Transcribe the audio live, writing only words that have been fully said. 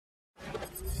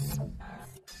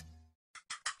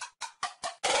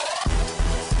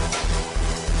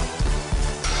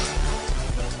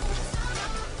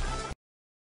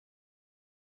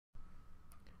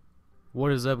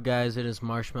What is up, guys? It is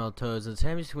Marshmallow Toads, and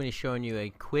today I'm just going to be showing you a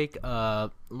quick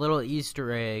little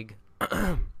Easter egg.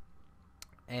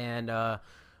 And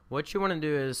what you want to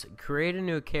do is create a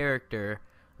new character.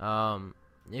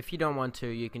 If you don't want to,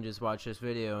 you can just watch this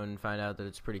video and find out that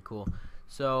it's pretty cool.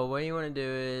 So what you want to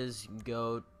do is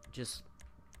go just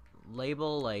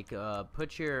label, like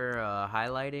put your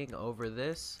highlighting over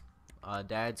this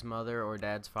dad's mother or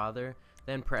dad's father.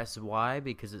 Then press Y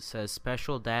because it says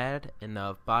special dad in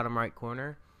the bottom right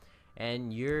corner,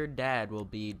 and your dad will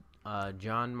be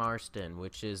John Marston,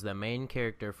 which is the main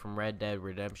character from Red Dead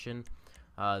Redemption,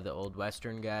 the old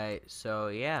western guy. So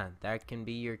yeah, that can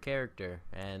be your character.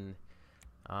 And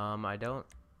I don't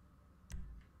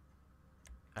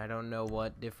know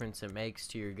what difference it makes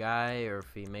to your guy, or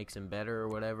if he makes him better or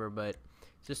whatever, but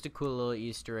it's just a cool little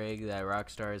Easter egg that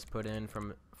Rockstar has put in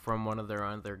from one of their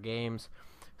other games.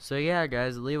 So yeah,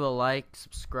 guys, leave a like,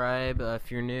 subscribe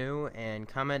if you're new, and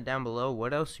comment down below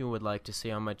what else you would like to see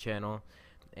on my channel.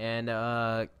 And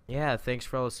yeah, thanks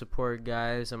for all the support,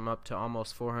 guys. I'm up to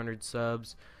almost 400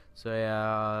 subs. So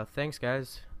yeah, thanks,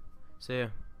 guys. See ya.